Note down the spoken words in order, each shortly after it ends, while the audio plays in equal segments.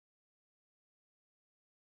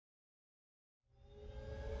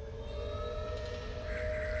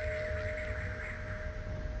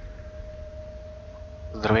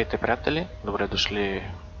Здравейте, приятели! Добре дошли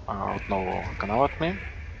отново в каналът ми.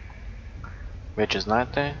 Вече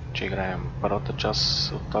знаете, че играем първата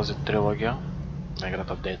част от тази трилогия на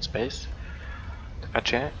играта Dead Space. Така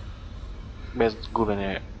че,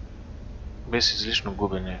 без излишно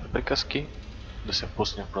губене в приказки, да се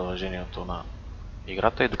впуснем в продължението на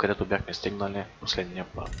играта и докъдето бяхме стигнали последния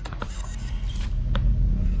път.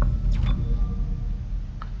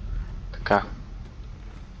 Така.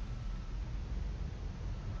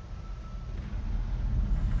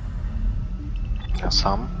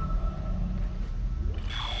 Насам.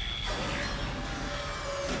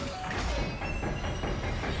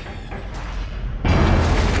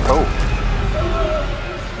 Оу!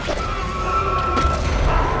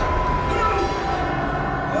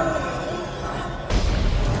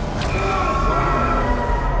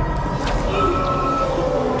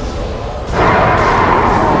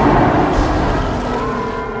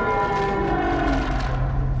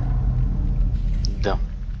 Да.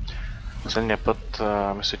 Последния път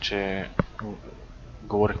мисля, че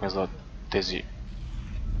говорихме за тези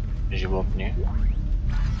животни.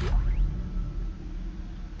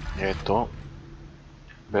 Ето,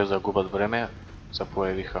 без да губят време, се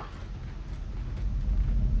появиха.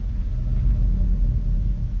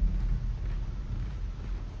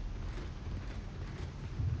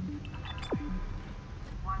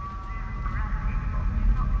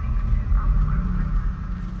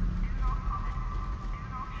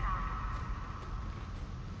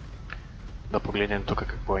 Да погледнем тук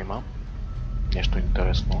какво има. Нещо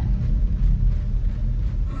интересно.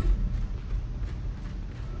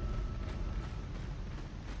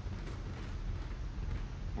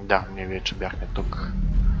 Да, ние вече бяхме тук.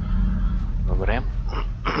 Добре.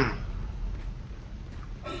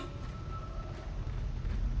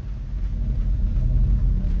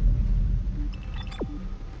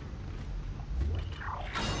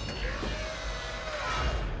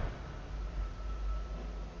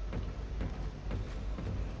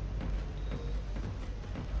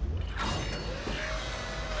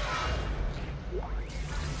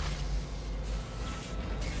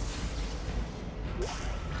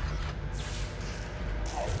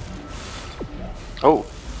 Оу!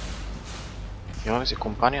 Имаме си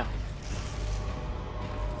компания.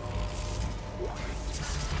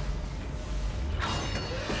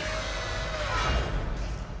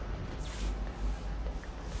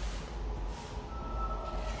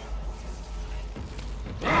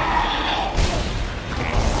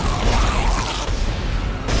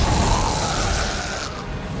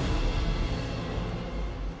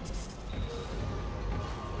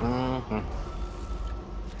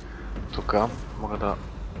 Тук мога да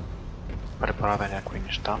преправя някои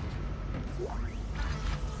неща.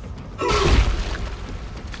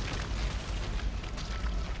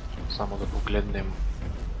 Само да погледнем.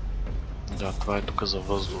 Да, това е тук за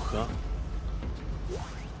въздуха.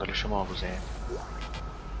 Дали ще мога да вземем?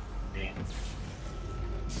 Не.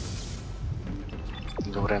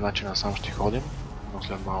 Добре, значи насам ще ходим, но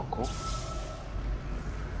след малко.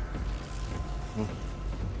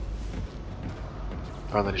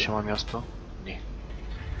 Това дали ще има място? Не.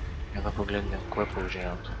 Я да погледнем кое е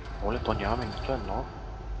положението. Оле, то нямаме нито едно.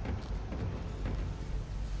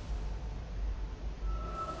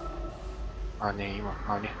 А, не, има.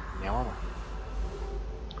 А, не, нямаме.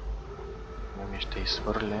 Ми ще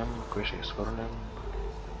изхвърлим. Кой ще изхвърлим?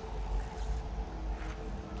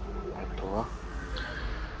 Е това.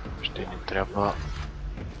 Ще ни трябва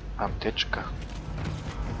аптечка.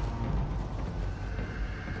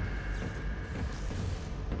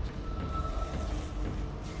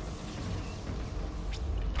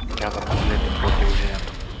 Тя да погледнем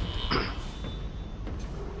продължението.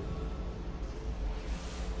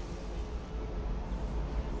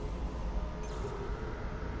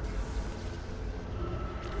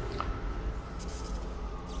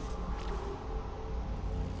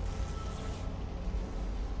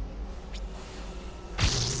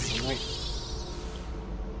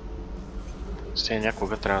 Все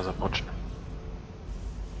някога трябва да започнем.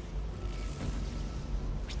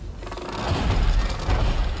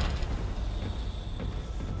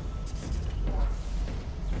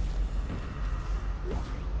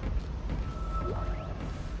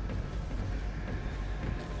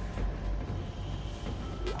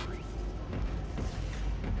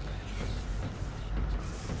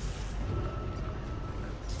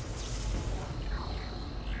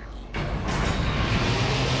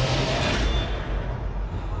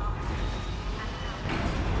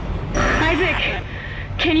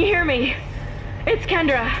 Can you hear me? It's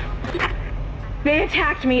Kendra. They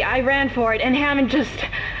attacked me, I ran for it, and Hammond just...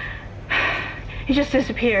 he just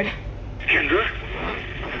disappeared. Kendra?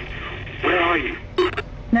 Where are you?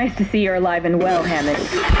 Nice to see you're alive and well, Hammond.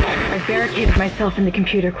 I've barricaded myself in the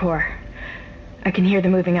computer core. I can hear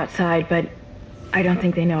them moving outside, but I don't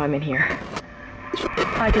think they know I'm in here.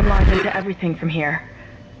 I can launch into everything from here.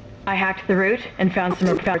 I hacked the route and found some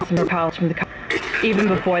reports from the even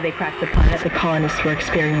before they cracked the planet, the colonists were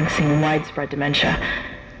experiencing widespread dementia.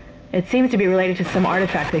 It seems to be related to some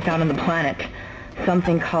artifact they found on the planet.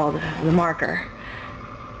 Something called the marker.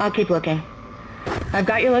 I'll keep looking. I've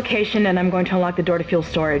got your location and I'm going to unlock the door to fuel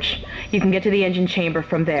storage. You can get to the engine chamber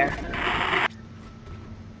from there.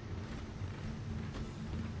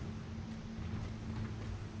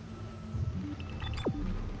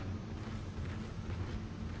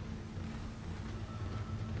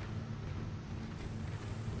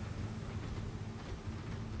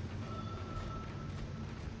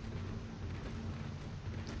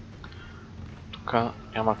 Тук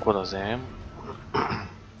няма какво да вземем.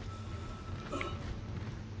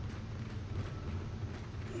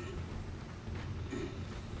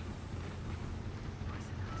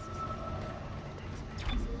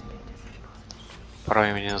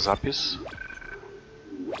 Правим един запис.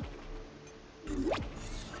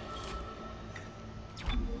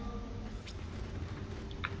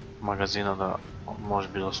 Магазина да може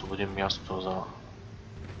би да освободим мястото за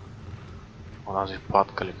онази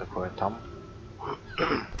платка или какво е там.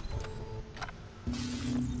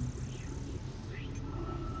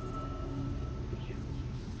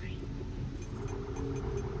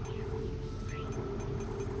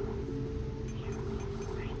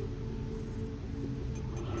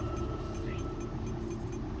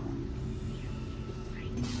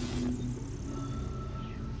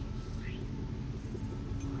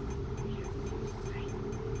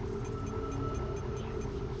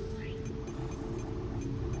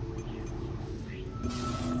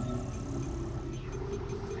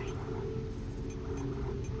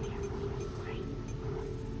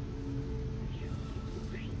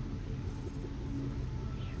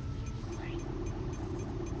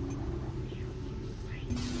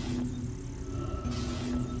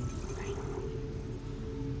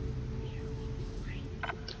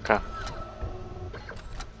 Така.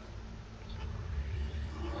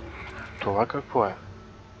 Това какво е?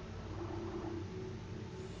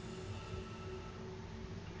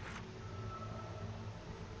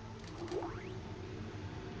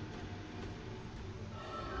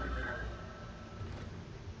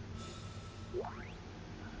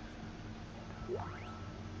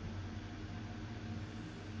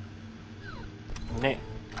 Не.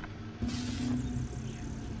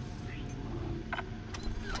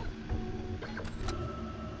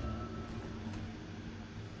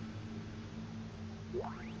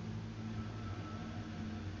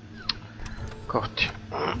 Кофти.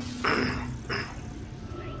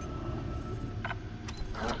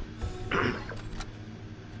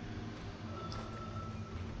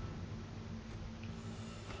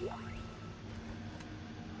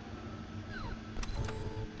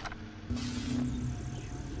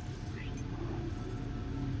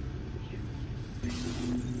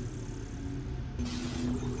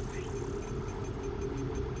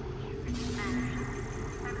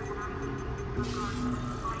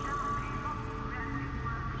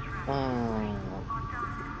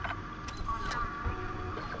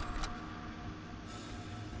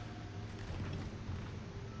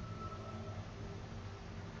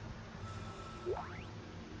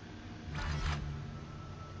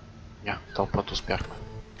 Я, този път успяхме.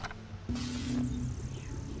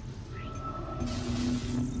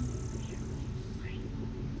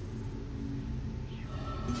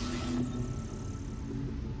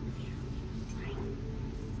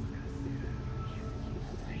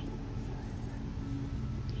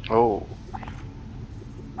 Оу.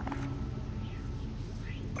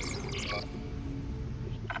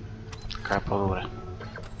 Така е по-добре.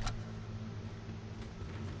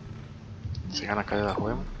 Сега на къде да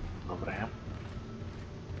ходим? Добре.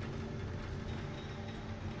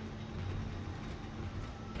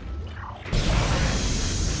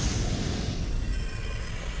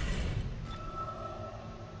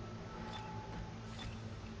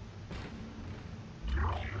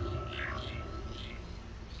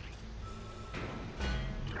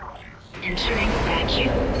 Entering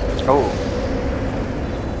vacuum. Oh.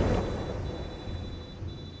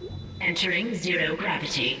 Entering zero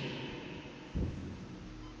gravity.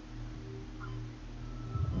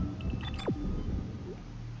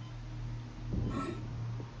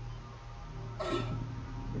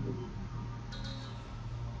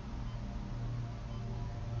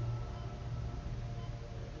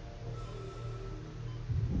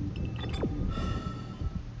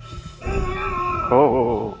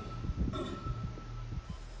 Oh.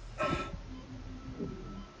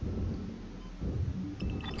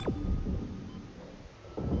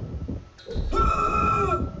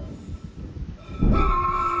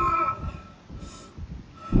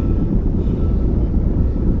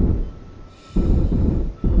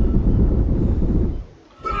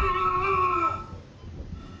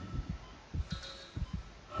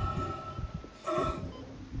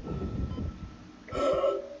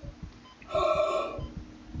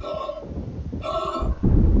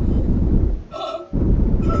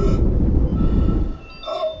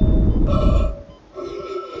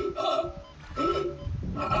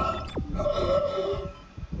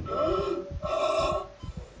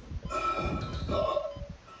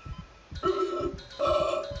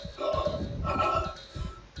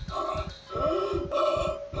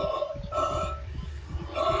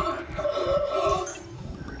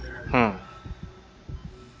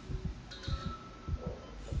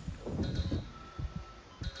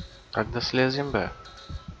 Как да слезем, бе?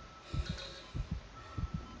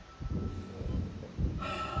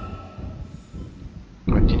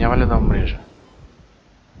 Бе, ти няма ли да умреш?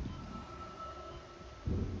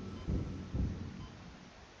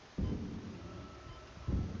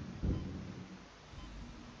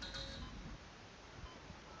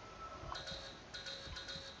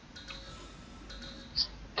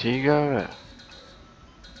 Стига, бе.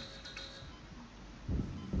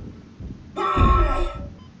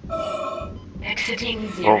 Exiting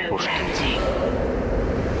zero push. gravity.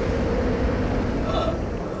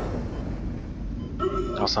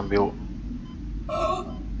 Аз съм бил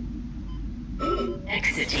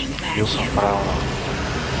Exiting съм vacuum. правилна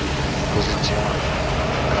позиция.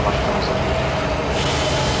 Камъкта на забил.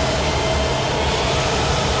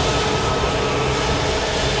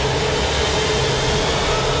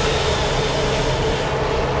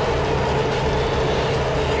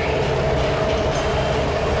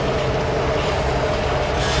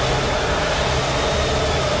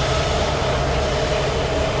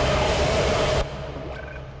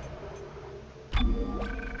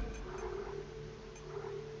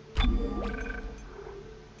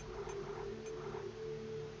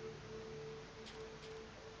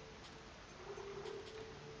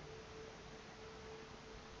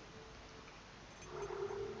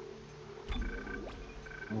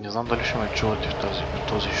 Не знам дали ще ме чувате в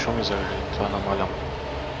този шум и заради това намалям.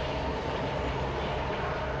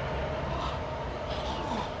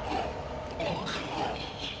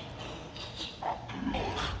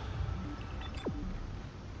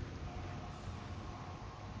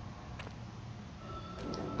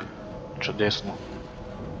 Чудесно.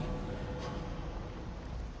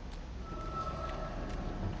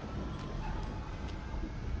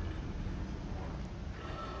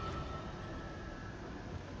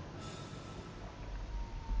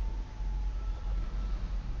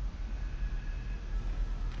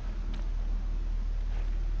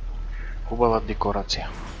 Хубава декорация.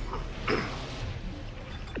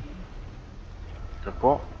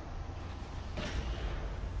 Какво?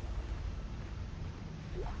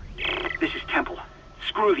 This is Temple.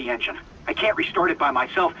 Screw the engine. I can't restart it by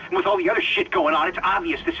myself, and with all the other shit going on, it's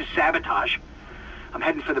obvious this is sabotage. I'm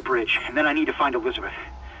heading for the bridge, and then I need to find Elizabeth.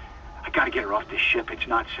 I gotta get her off this ship. It's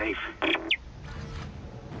not safe.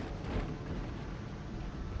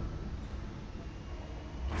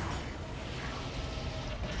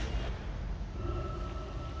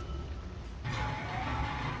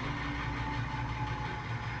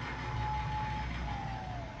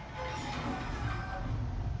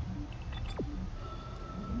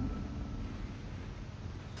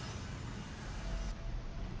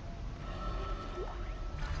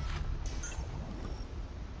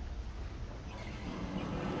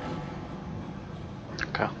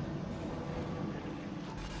 Така.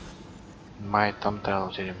 Май там трябва да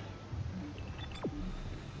отидем.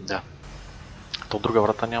 Да. То друга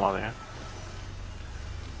врата няма да е.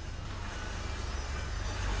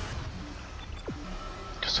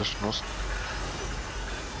 Всъщност.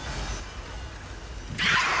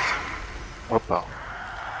 Опа.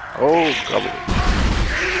 О, кабели.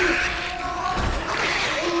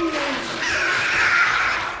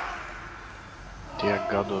 Тия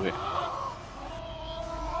гадови.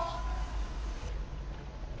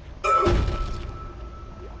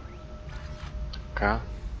 Така.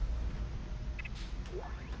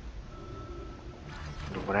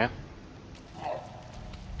 Добре.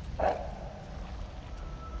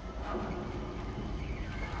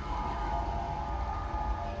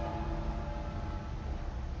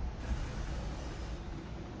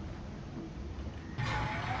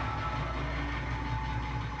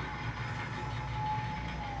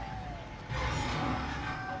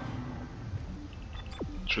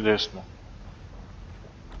 Чудесно.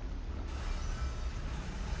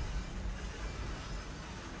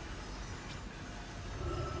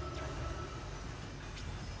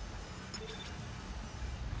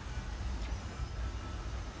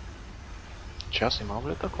 Час имам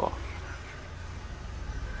ли такова?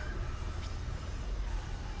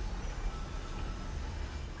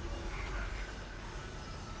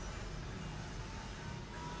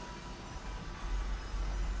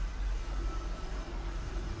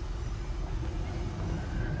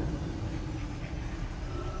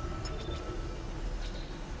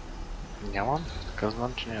 Нямам? Така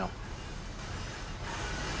знам, че нямам.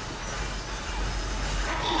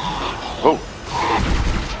 Оу!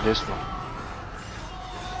 Чудесно.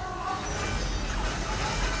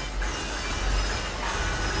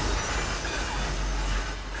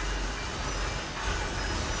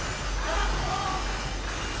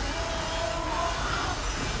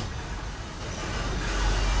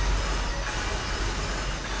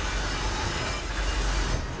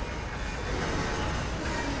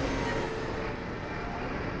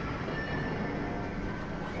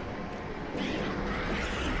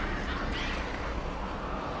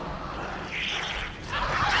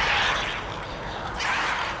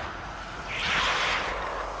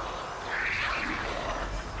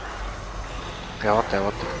 Елате,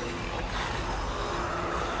 елате.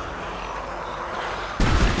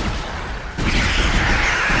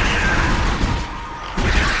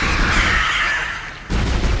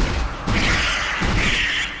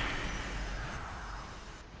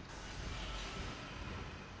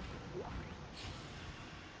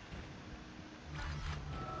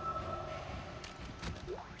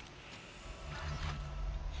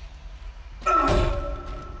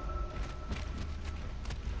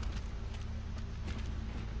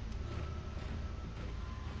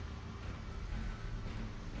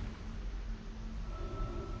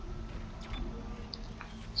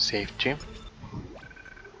 Safety.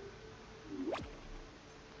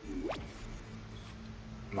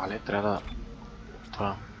 Нали, трябва да...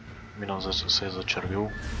 Това... Минал се е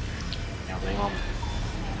зачервил. Няма да имам...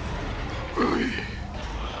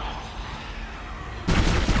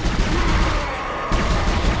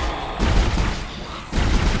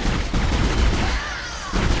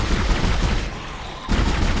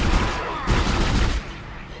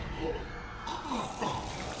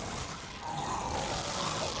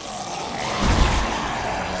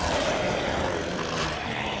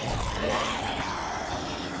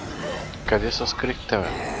 Къде се скрихте, бе?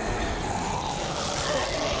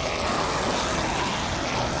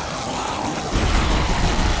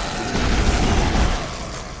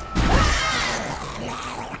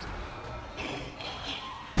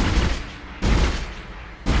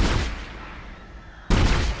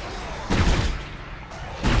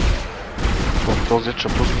 В този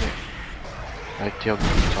чапузни. Ай тия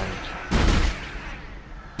отборстваните.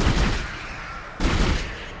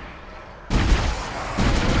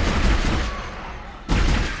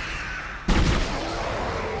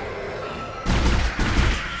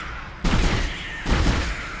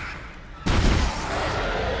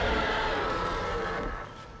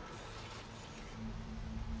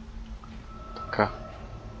 Така.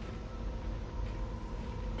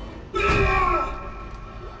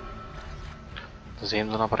 Да вземем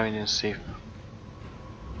да направим един сейф.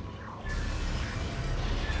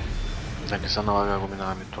 Да не се налага да го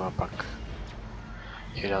минаваме това пак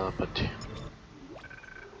 1000 пъти.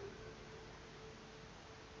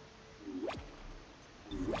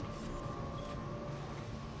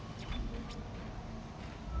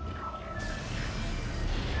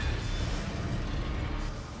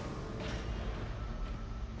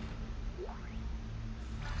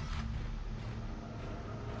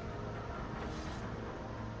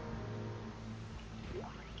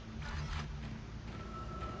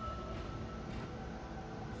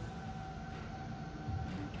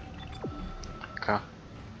 Така.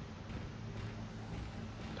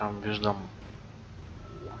 Там виждам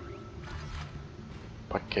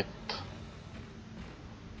пакет.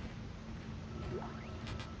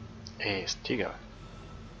 Стига.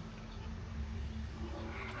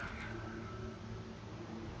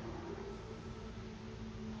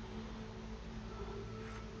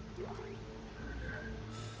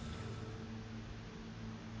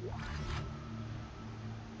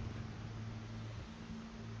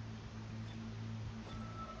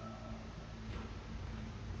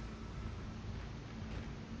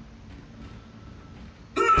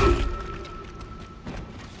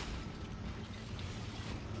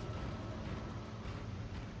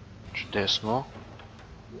 Чудесно.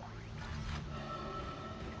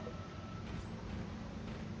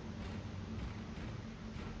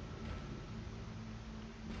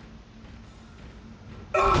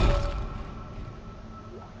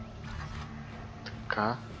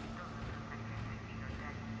 Така.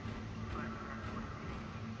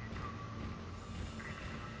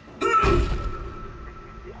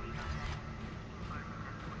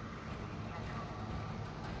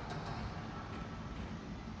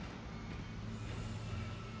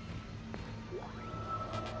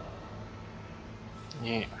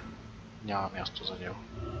 И няма място за него.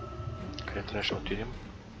 Къде трябваше да отидем?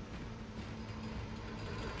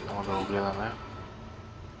 Няма да го гледаме.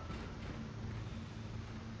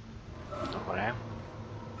 Добре.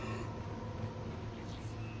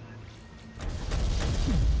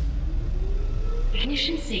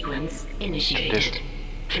 Ignition sequence initiated.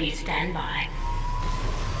 Please stand by.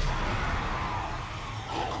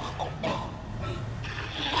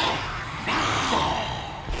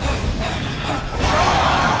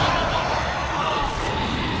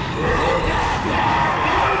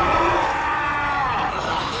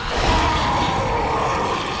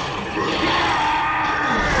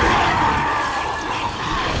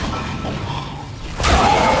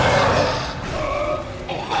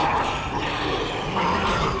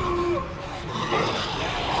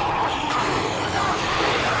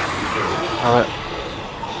 Абе,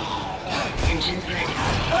 Engines ready.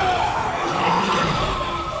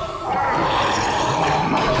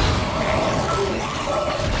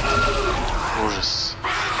 Ужас.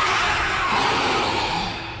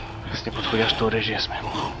 С неподходящо оръжие сме.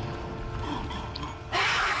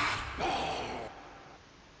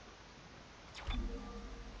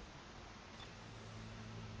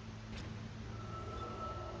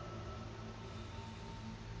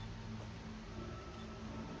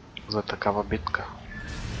 За такава битка.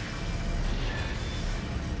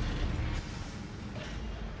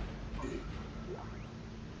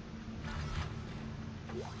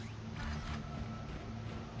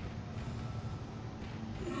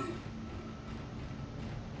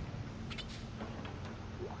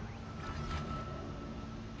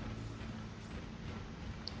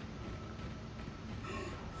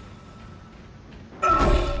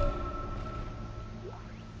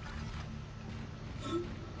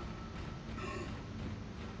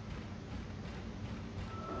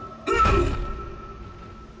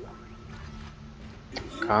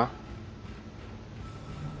 Така.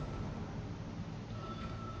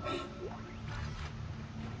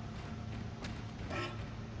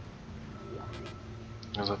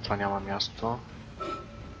 Затова няма място.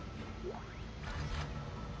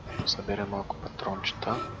 Съберем малко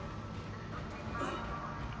патрончета.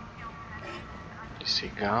 И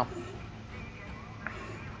сега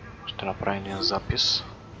ще направим един запис,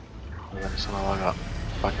 за да не се налага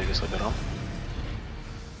пак да ги съберам.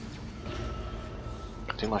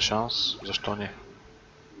 Като има шанс, защо не?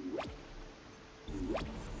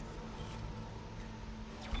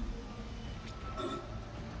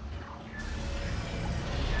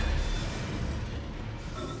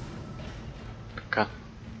 Така.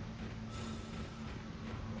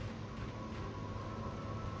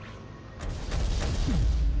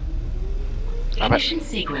 Ignition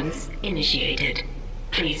sequence initiated.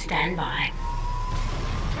 Please stand by.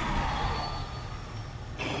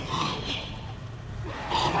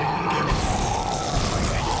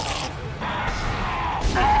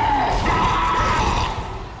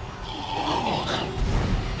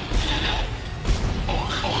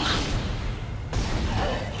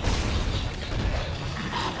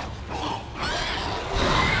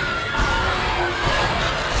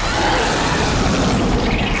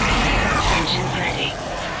 Engines ready.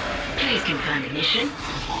 Please confirm ignition.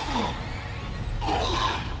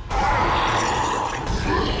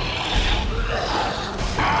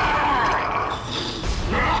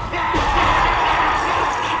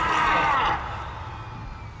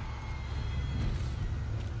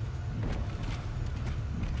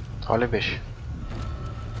 Това ли беше?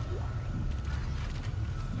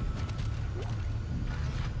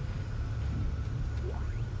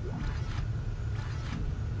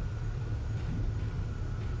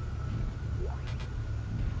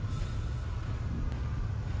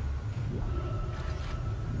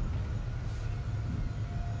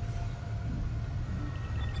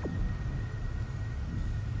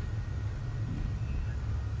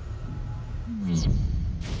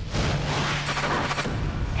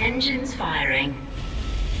 Engines firing.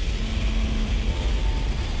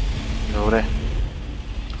 Добре.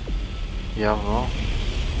 Явно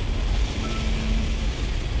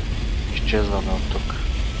изчезваме от тук.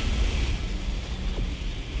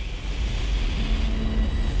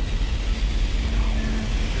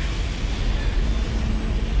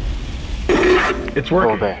 It's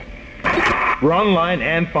working. Добре. We're online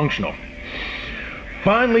and functional.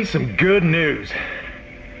 Finally, some good news.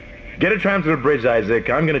 Get a tram to the bridge, Isaac.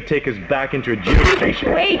 I'm gonna take us back into a geostation.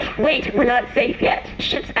 Wait, we're not safe yet.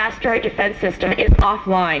 Ship's asteroid defense system is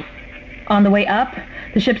offline. On the way up,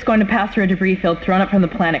 the ship's going to pass through a debris field thrown up from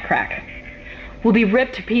the planet crack. We'll be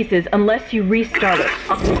ripped to pieces unless you restart it.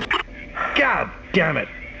 God damn it.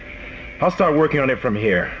 I'll start working on it from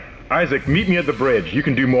here. Isaac, meet me at the bridge. You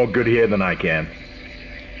can do more good here than I can.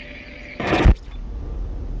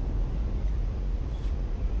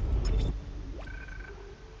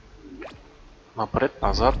 Напред,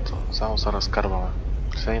 назад, само се разкарваме.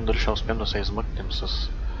 Сега дали ще успеем да се измъкнем с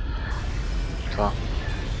това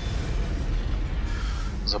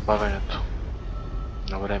забавянето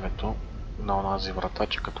на времето на онази врата,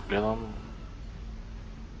 че като гледам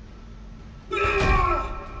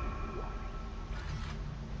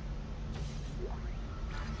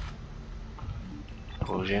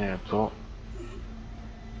положението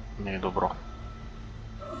не е добро.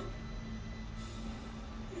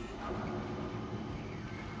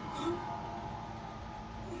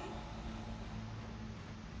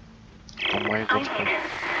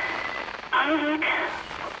 Isaac,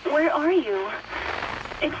 where are you?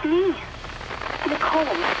 It's me,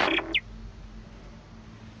 Nicole.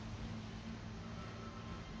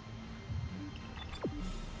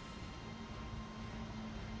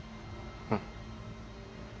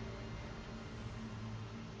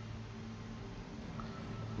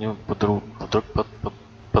 Ние по друг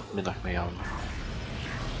път минахме явно.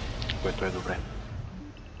 Което е добре.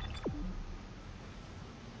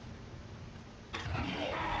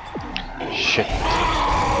 Шит.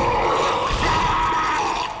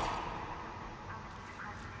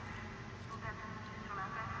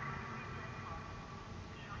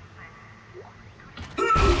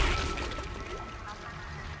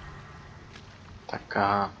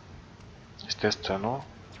 Така, естествено,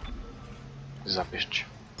 запишче.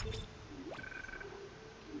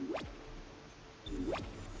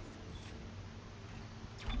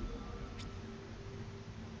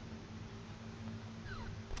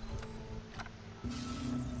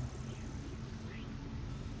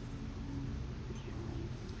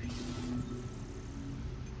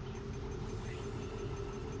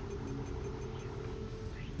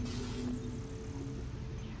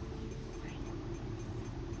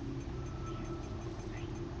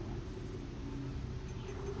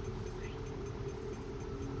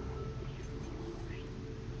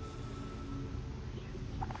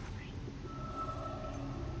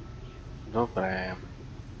 Добре.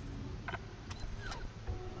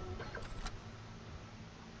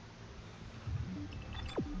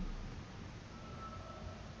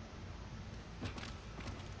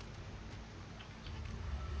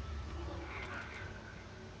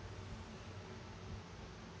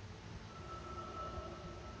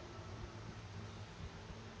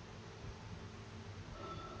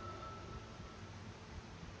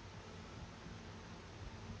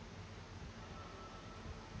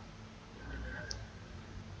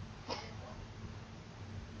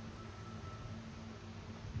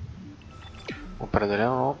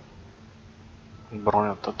 Определено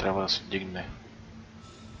бронята трябва да се дигне.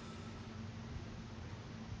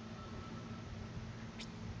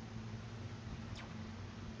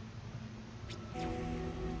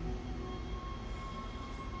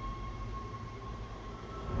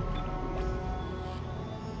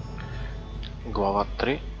 Глава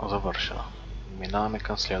 3 завършена. Минаваме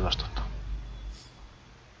към следващата.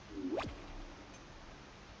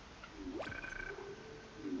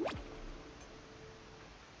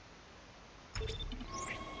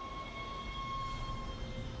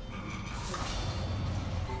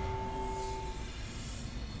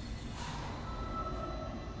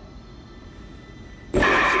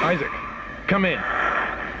 Isaac, come in.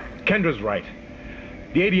 Kendra's right.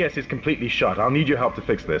 The ADS is completely shut. I'll need your help to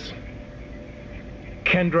fix this.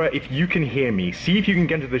 Kendra, if you can hear me, see if you can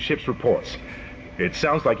get into the ship's reports. It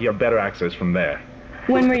sounds like you have better access from there.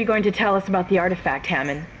 When were you going to tell us about the artifact,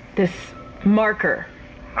 Hammond? This marker?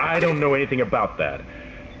 I don't know anything about that.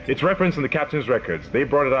 It's referenced in the captain's records. They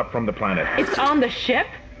brought it up from the planet. It's on the ship?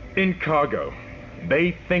 In cargo.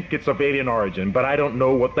 They think it's of alien origin, but I don't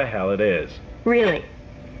know what the hell it is. Really?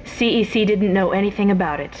 CEC didn't know anything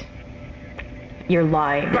about it. You're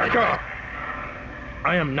lying. Back off!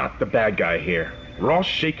 I am not the bad guy here. We're all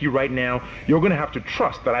shaky right now. You're gonna have to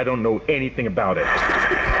trust that I don't know anything about it.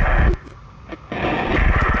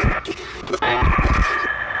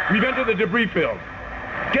 We've entered the debris field.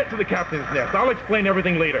 Get to the captain's nest. I'll explain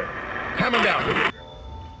everything later. Hammond out.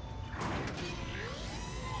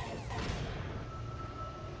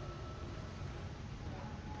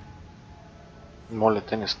 Моля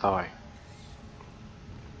те, не ставай.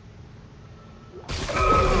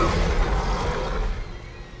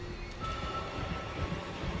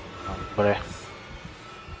 Добре.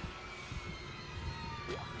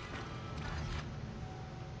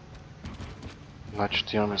 Значи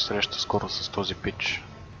ще имаме среща скоро с този пич.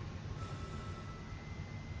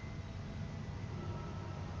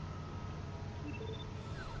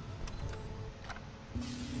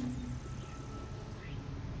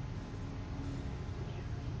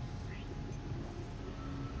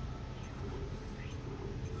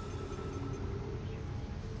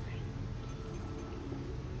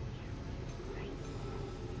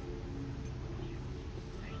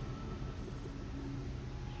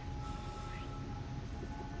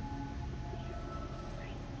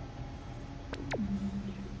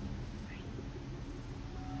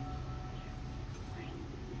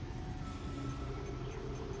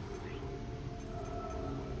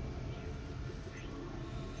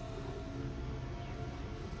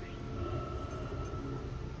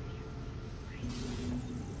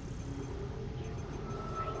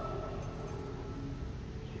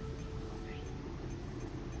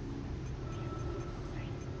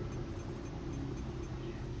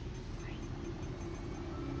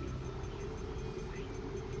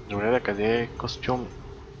 Добре, къде е костюм?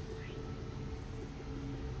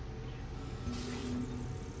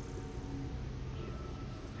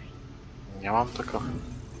 Нямам такъв.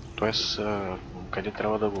 Тоест, къде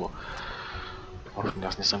трябва да го...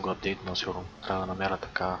 Аз не съм го апдейтнал, сигурно. Трябва да намеря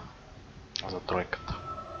така за тройката.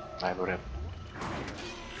 Най-добре.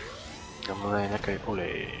 Гъмно да е някъде...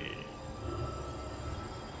 Оле.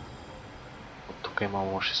 От тук има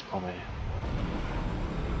лоши спомени.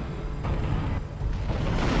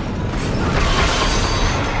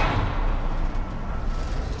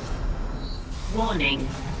 Warning.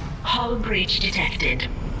 Hull breach detected.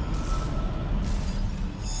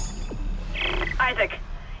 Isaac,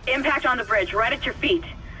 impact on the bridge, right at your feet.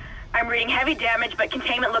 I'm reading heavy damage, but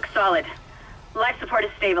containment looks solid. Life support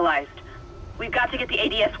is stabilized. We've got to get the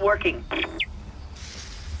ADS working.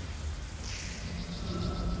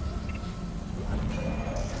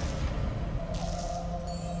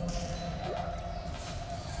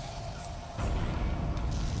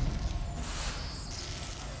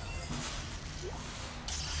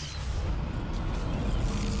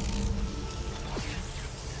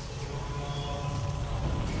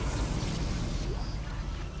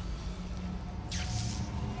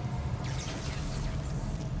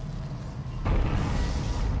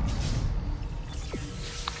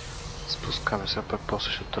 Спускаме се, пък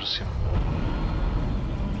после ще търсим.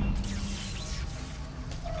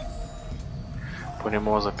 Поне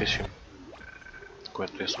мога да запишем,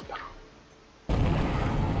 което е супер.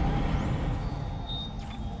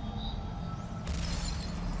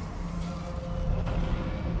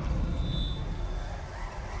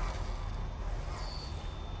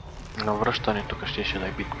 На връщане тук ще да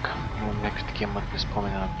е битка. Имам някакви такива мътни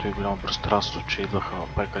спомени на това голямо пространство, че идваха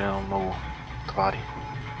прекалено много твари.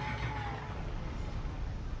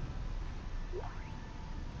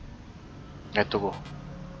 Ето го.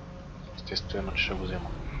 Естествено, че ще го взема.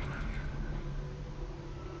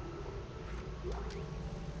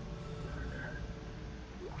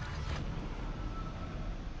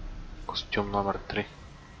 Костюм номер 3.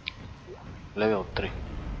 Левел 3.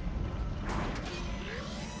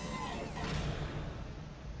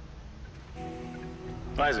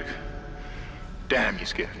 Isaac. Damn, you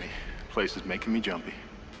scared me. Place is making me jumpy.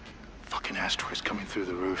 Fucking asteroids coming through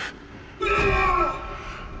the roof.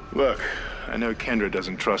 Look, I know Kendra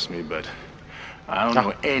doesn't trust me, but I don't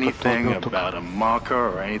know anything about a marker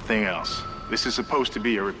or anything else. This is supposed to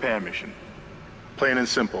be a repair mission. Plain and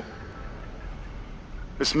simple.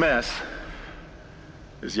 This mess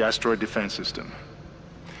is the asteroid defense system.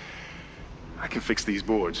 I can fix these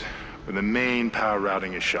boards, but the main power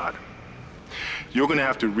routing is shot. You're gonna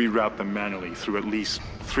have to reroute them manually through at least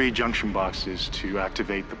 3 junction boxes to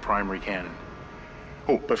activate the primary cannon.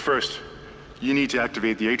 Oh, but first, you need to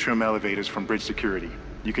activate the atrium elevators from bridge security.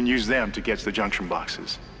 You can use them to get to the junction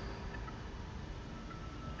boxes.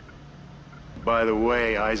 By the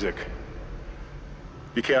way, Isaac,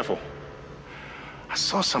 be careful. I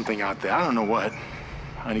saw something out there, I don't know what.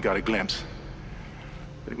 I only got a glimpse.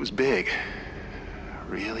 But it was big.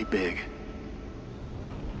 Really big.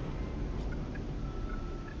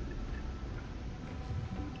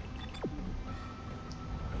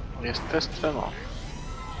 Естествено.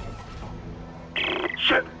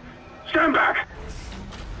 Shit! Stand back!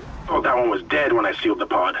 Thought that one was dead when I sealed the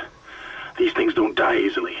pod. These things don't die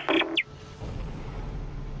easily.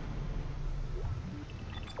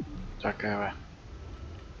 Чакай, бе.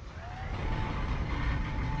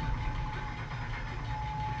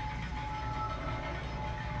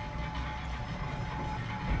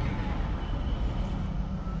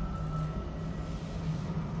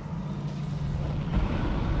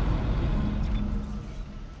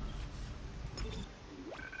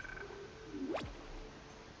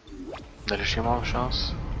 Дали ще имам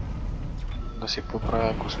шанс да си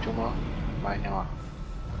поправя костюма? Май няма.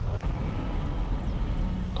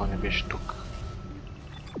 То не беше тук.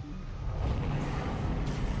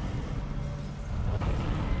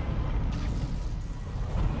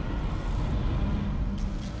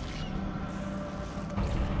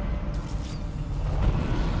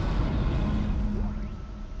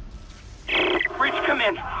 Bridge, come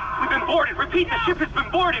in. We've been boarded. Repeat, the ship has been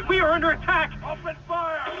boarded. We are under attack. Open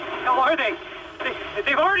fire! How are they?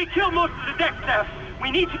 They've already killed most of the deck staff. We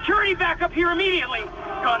need security back up here immediately.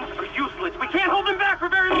 Guns are useless. We can't hold them back for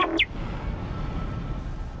very long.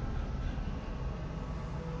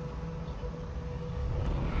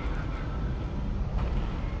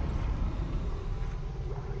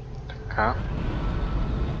 Така.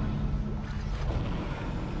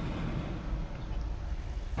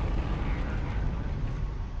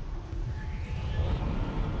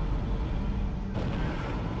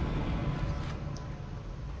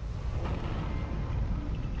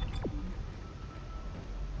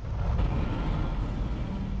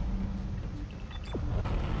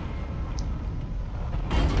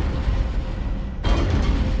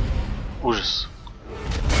 Ужас.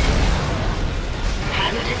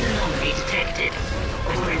 Hazardous anomaly detected.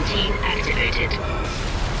 Quarantine activated.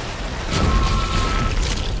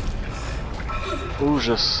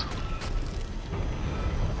 Ужас.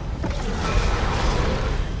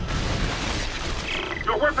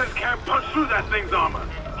 Your weapons can't punch through that thing's armor.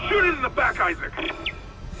 Shoot it in the back, Isaac.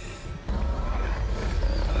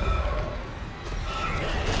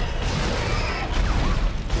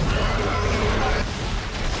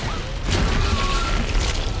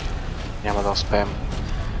 Няма да успеем.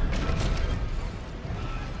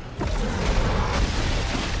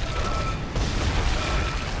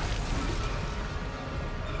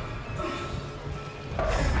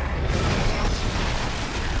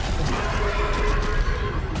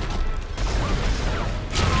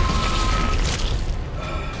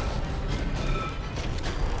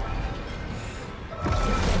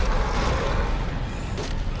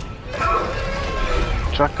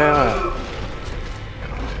 Чакай, бе!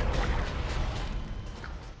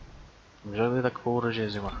 Можа да видя какво оръжие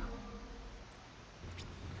взима.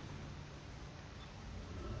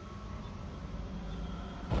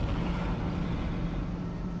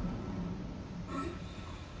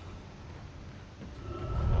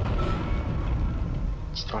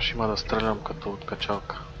 С това ще има да стрелям като от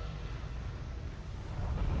качалка.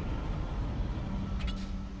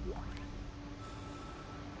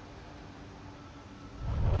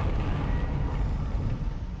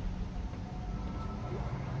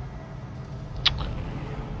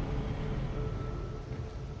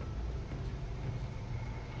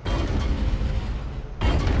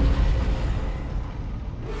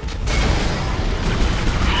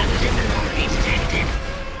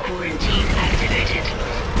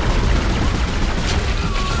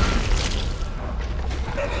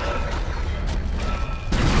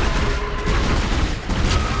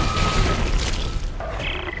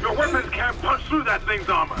 That thing's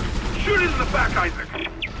armor. Shoot it in the back, Isaac.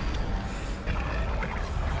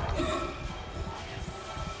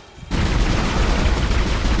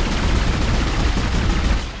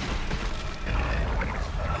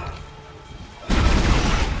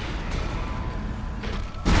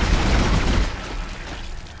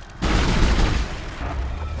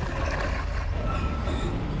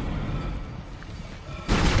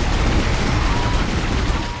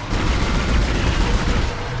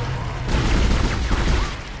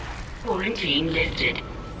 Quarantine lifted.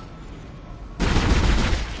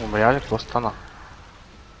 Умря ли? Какво стана?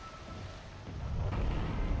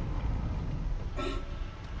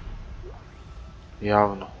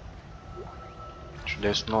 Явно.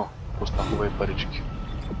 Чудесно. Пусна хубави парички.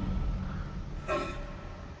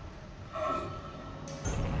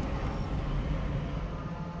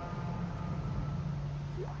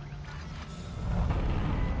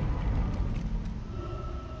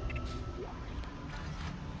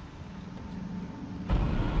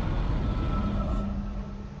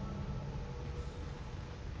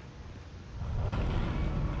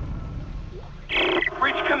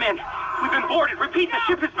 Come in. We've been boarded. Repeat, the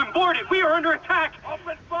ship has been boarded. We are under attack.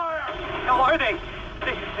 Open fire! Hell are they?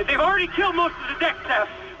 They've already killed most of the deck staff.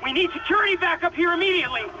 We need security back up here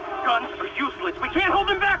immediately. Guns are useless. We can't hold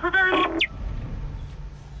them back for very long.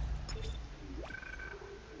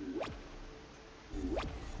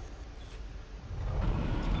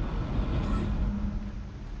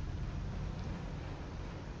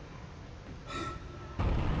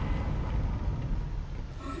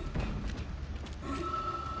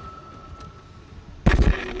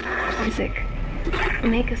 Isaac,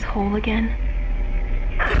 make us whole again.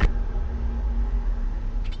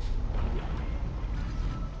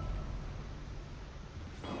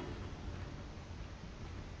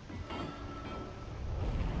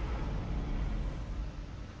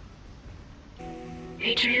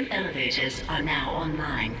 Atrium elevators are now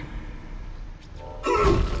online.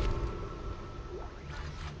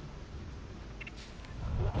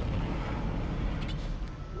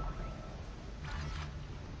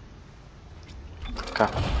 Така.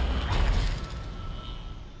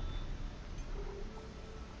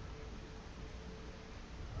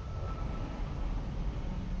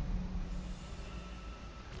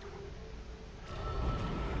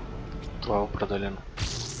 Това е определено.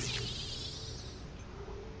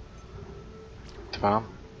 Това.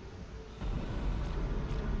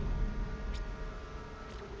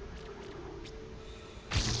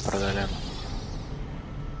 Определено.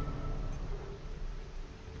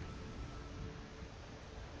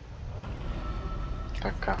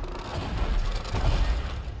 Така.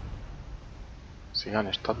 Сега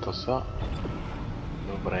нещата са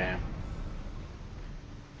добре.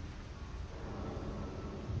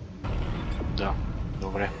 Да,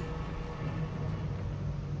 добре.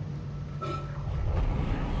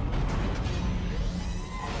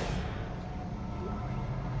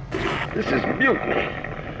 This is mutiny.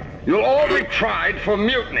 You'll all be tried for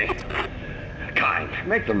mutiny. Kind,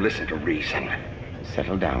 make them listen to reason.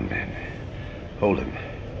 Settle down, Ben. Hold him.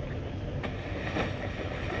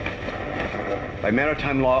 By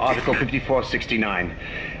Maritime Law, Article 5469,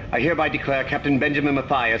 I hereby declare Captain Benjamin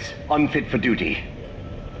Matthias unfit for duty.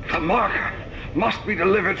 The marker must be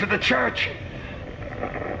delivered to the church.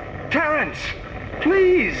 Terrence,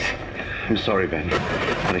 please. I'm sorry, Ben,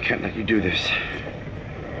 but I can't let you do this.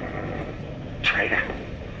 Traitor.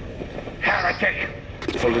 Heretic.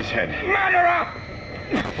 Hold his head. Murderer!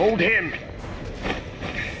 Hold him.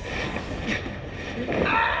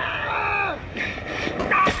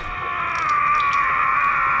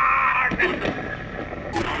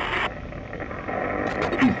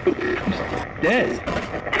 Dead.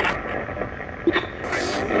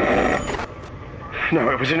 No,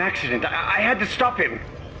 it was an accident. I had to stop him.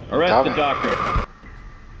 Arrest the doctor.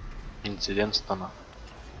 Инцидент стана.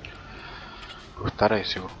 Повторяй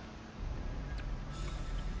си го.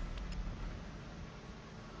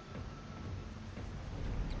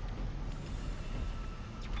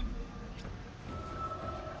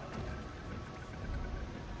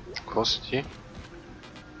 Какво си ти?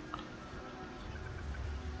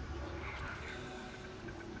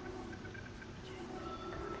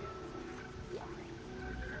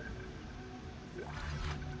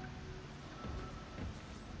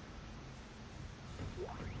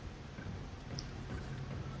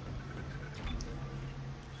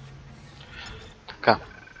 Така,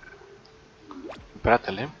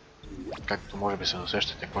 приятели, както може би се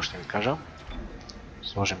досещате какво ще ви кажа,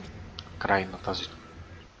 сложим край на тази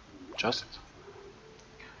част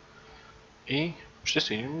и ще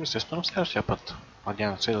се видим естествено в следващия път.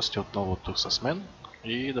 Надявам се да сте отново тук с мен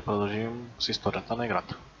и да продължим с историята на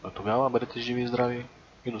играта. До тогава бъдете живи и здрави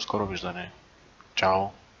и до скоро виждане. Чао!